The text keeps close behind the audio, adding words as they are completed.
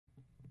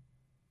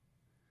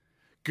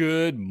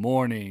Good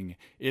morning.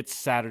 It's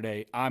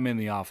Saturday. I'm in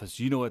the office.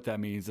 You know what that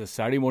means. The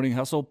Saturday Morning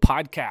Hustle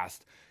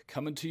podcast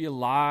coming to you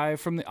live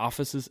from the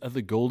offices of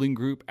the Golden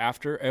Group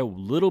after a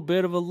little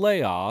bit of a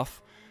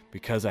layoff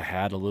because I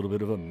had a little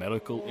bit of a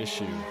medical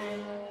issue.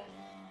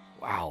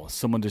 Wow,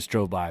 someone just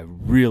drove by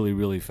really,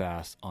 really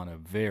fast on a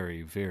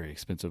very, very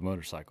expensive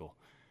motorcycle.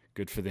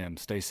 Good for them.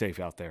 Stay safe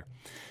out there.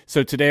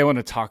 So today I want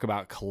to talk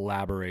about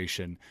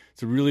collaboration.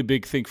 It's a really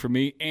big thing for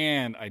me,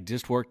 and I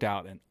just worked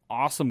out an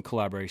awesome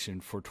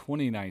collaboration for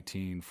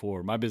 2019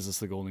 for my business,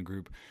 the Golden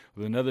Group,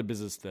 with another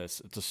business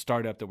it's a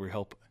startup that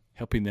we're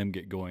helping them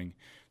get going.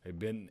 They've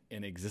been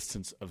in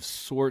existence of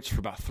sorts for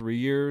about 3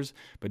 years,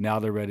 but now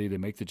they're ready to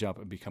make the jump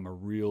and become a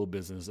real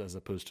business as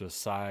opposed to a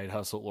side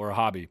hustle or a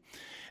hobby.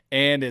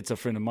 And it's a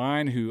friend of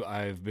mine who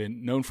I've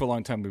been known for a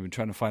long time. We've been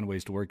trying to find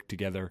ways to work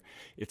together.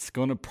 It's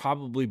going to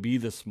probably be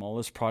the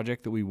smallest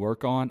project that we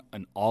work on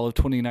in all of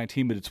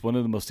 2019, but it's one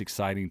of the most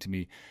exciting to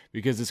me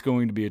because it's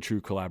going to be a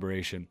true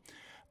collaboration.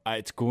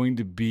 It's going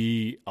to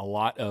be a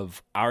lot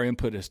of our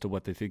input as to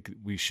what they think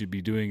we should be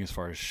doing as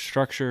far as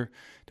structure,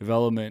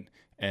 development,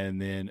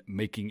 and then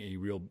making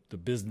the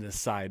business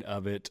side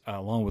of it,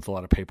 along with a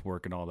lot of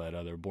paperwork and all that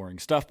other boring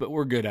stuff. But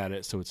we're good at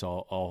it, so it's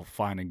all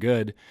fine and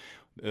good.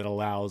 It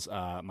allows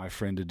my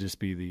friend to just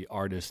be the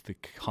artist, the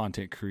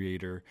content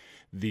creator,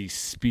 the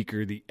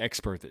speaker, the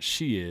expert that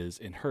she is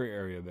in her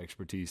area of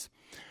expertise.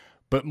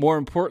 But more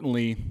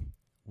importantly,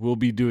 we'll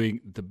be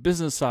doing the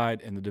business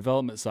side and the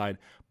development side,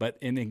 but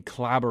in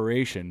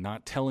collaboration,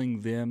 not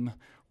telling them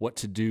what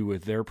to do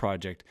with their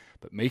project,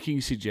 but making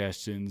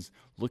suggestions,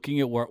 looking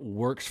at what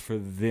works for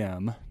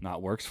them,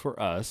 not works for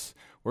us,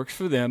 works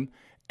for them,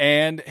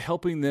 and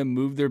helping them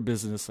move their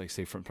business, like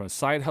say from a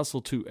side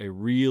hustle to a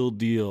real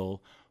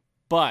deal,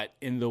 but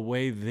in the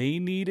way they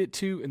need it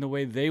to, in the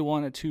way they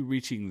want it to,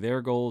 reaching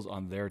their goals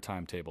on their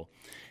timetable.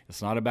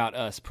 It's not about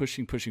us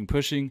pushing,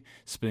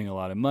 spending a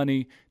lot of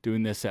money,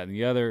 doing this, that, and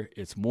the other.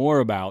 It's more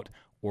about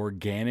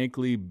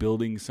organically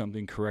building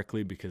something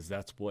correctly because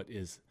that's what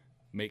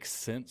makes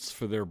sense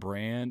for their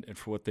brand and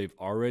for what they've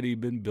already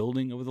been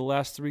building over the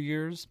last 3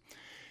 years.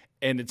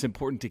 And it's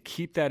important to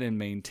keep that and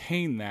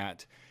maintain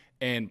that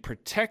and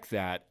protect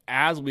that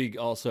as we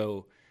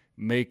also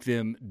make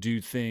them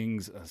do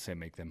things,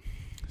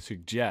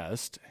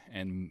 suggest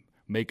and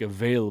make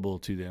available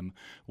to them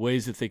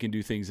ways that they can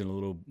do things in a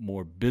little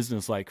more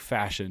business-like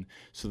fashion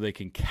so they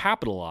can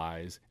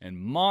capitalize and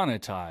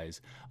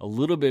monetize a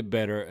little bit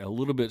better, a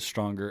little bit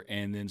stronger,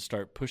 and then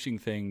start pushing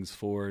things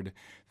forward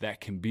that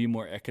can be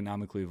more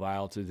economically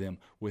viable to them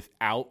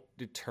without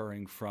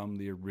deterring from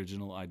the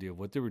original idea of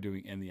what they were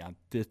doing and the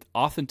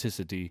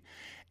authenticity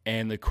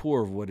and the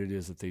core of what it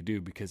is that they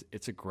do, because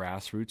it's a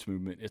grassroots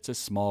movement. It's a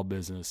small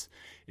business.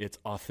 It's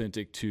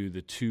authentic to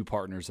the two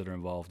partners that are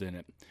involved in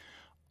it.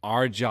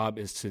 Our job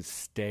is to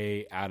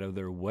stay out of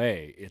their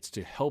way. It's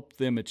to help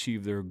them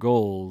achieve their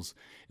goals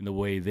in the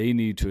way they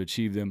need to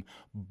achieve them,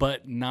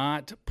 but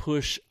not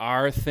push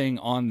our thing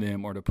on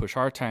them or to push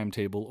our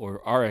timetable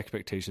or our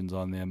expectations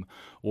on them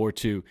or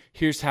to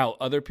here's how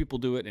other people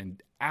do it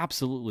and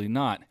absolutely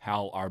not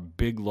how our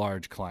big,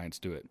 large clients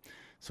do it.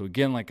 So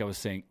again, like I was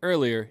saying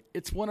earlier,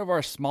 it's one of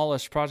our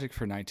smallest projects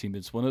for 19, but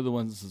it's one of the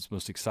ones that's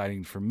most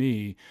exciting for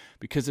me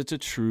because it's a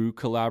true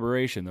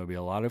collaboration. There'll be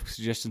a lot of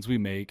suggestions we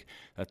make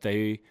that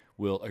they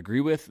will agree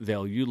with,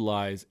 they'll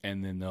utilize,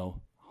 and then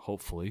they'll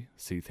hopefully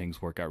see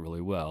things work out really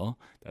well.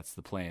 That's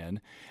the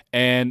plan.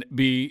 And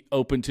be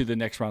open to the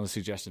next round of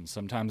suggestions.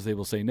 Sometimes they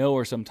will say no,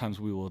 or sometimes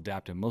we will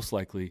adapt, and most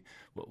likely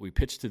what we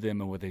pitch to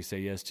them and what they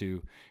say yes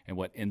to and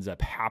what ends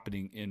up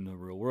happening in the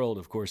real world,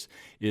 of course,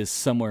 is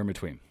somewhere in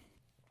between.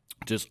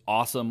 Just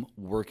awesome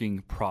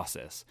working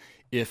process.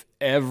 If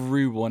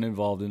everyone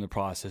involved in the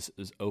process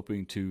is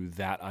open to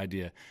that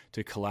idea,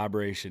 to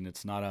collaboration,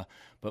 it's not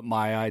but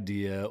my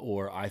idea,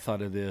 or I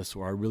thought of this,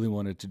 or I really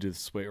wanted to do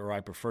this way, or I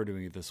prefer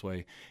doing it this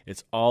way.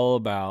 It's all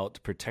about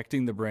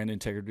protecting the brand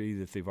integrity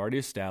that they've already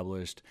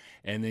established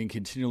and then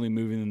continually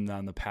moving them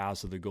down the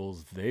paths of the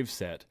goals they've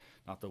set,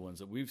 not the ones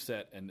that we've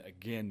set. And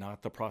again,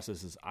 not the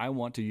processes I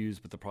want to use,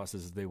 but the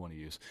processes they want to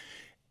use.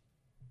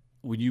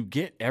 When you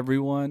get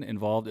everyone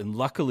involved, and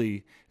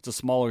luckily it's a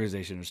small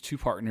organization, there's two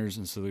partners,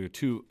 and so there are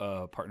two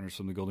partners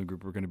from the Golden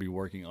Group who are going to be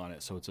working on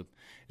it. So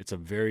it's a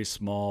very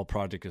small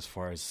project as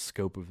far as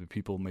scope of the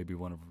people, maybe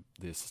one of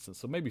the assistants.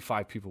 So maybe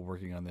 5 people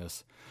working on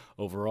this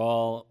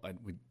overall.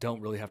 We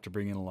don't really have to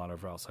bring in a lot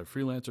of outside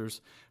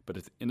freelancers, but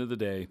at the end of the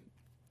day,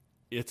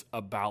 it's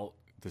about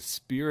the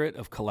spirit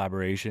of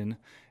collaboration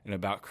and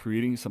about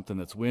creating something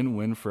that's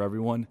win-win for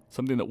everyone,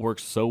 something that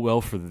works so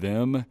well for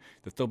them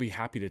that they'll be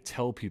happy to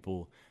tell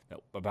people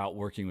about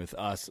working with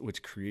us,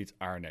 which creates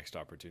our next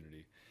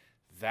opportunity.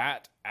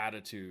 That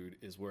attitude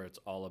is where it's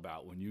all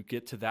about. When you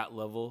get to that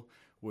level,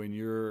 when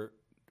your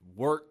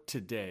work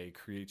today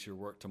creates your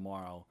work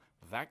tomorrow,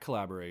 that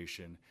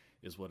collaboration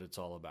is what it's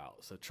all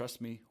about. So trust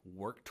me,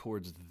 work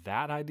towards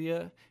that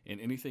idea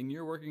in anything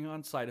you're working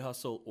on, side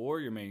hustle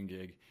or your main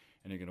gig,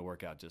 and you're going to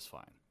work out just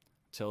fine.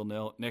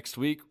 Until next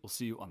week, we'll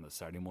see you on the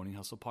Saturday Morning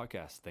Hustle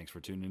podcast. Thanks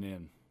for tuning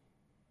in.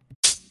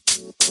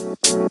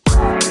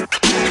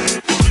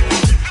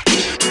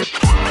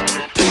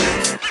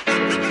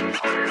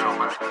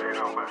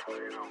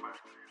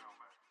 man.